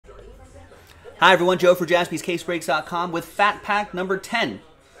Hi everyone, Joe for jaspyscasebreaks.com with Fat Pack number 10,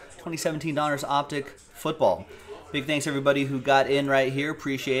 2017 Donruss Optic football. Big thanks everybody who got in right here,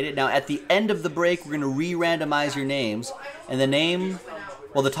 appreciate it. Now at the end of the break, we're going to re-randomize your names, and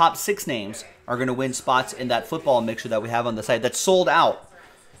the top 6 names are going to win spots in that football mixture that we have on the site that's sold out.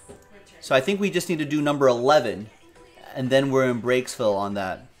 So I think we just need to do number 11, and then we're in Breaksville on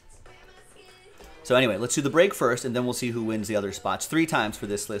that. So anyway, let's do the break first, and then we'll see who wins the other spots. 3 times for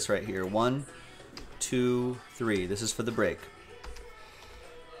this list right here. 1, 2, 3. This is for the break.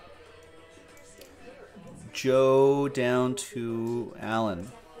 Joe down to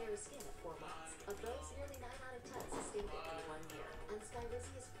Alan.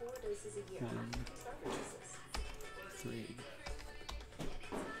 1, 2, 3.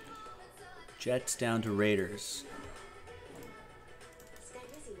 Jets down to Raiders.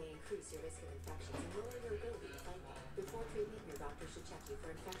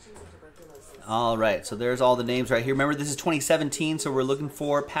 All right, so there's all the names right here. Remember, this is 2017, so we're looking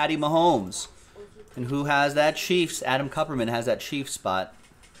for Patty Mahomes. And who has that? Chiefs. Adam Kupperman has that Chiefs spot.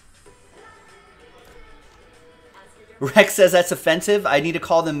 Rex says that's offensive. I need to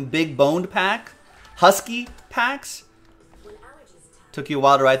call them big boned pack? Husky packs? Took you a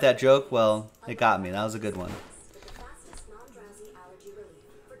while to write that joke? Well, it got me. That was a good one.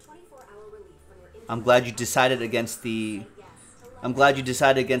 I'm glad you decided against the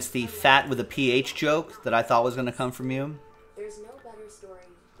fat with a PH joke that I thought was going to come from you.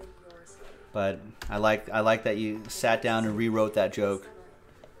 But I like that you sat down and rewrote that joke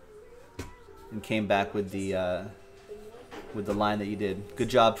and came back with the line that you did. Good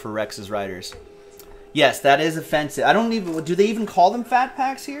job for Rex's writers. Yes, that is offensive. I don't even, do they even call them fat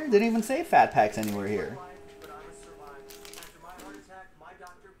packs here? They didn't even say fat packs anywhere here.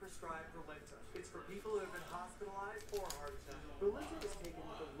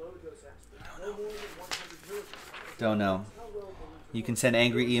 Don't know. You can send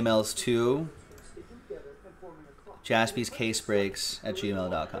angry emails to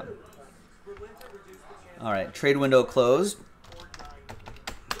jaspyscasebreaks@gmail.com. All right, trade window closed.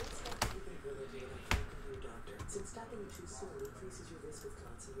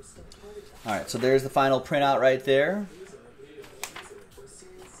 All right, so there's the final printout right there.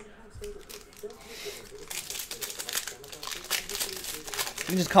 You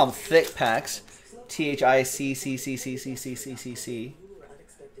can just call them thick packs. THICCCCCCCCC.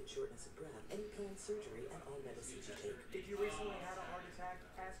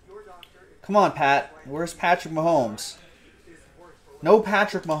 Come on, Pat. Where's Patrick Mahomes? No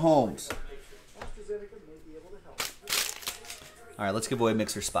Patrick Mahomes. All right, let's give away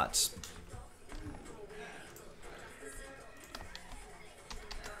mixer spots.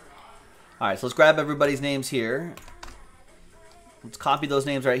 All right, so let's grab everybody's names here. Let's copy those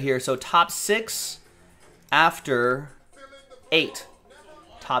names right here. So top 6 after 8.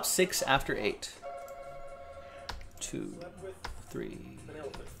 Top 6 after 8. 2, 3,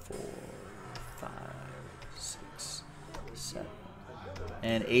 4, 5, 6, 7.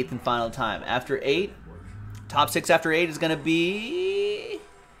 And 8th and final time. After 8, top 6 after 8 is going to be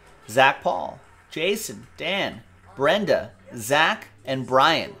Zach Paul, Jason, Dan, Brenda, Zach, and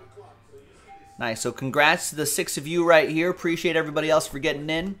Brian. Nice. So congrats to the 6 of you right here. Appreciate everybody else for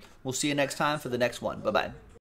getting in. We'll see you next time for the next one. Bye-bye.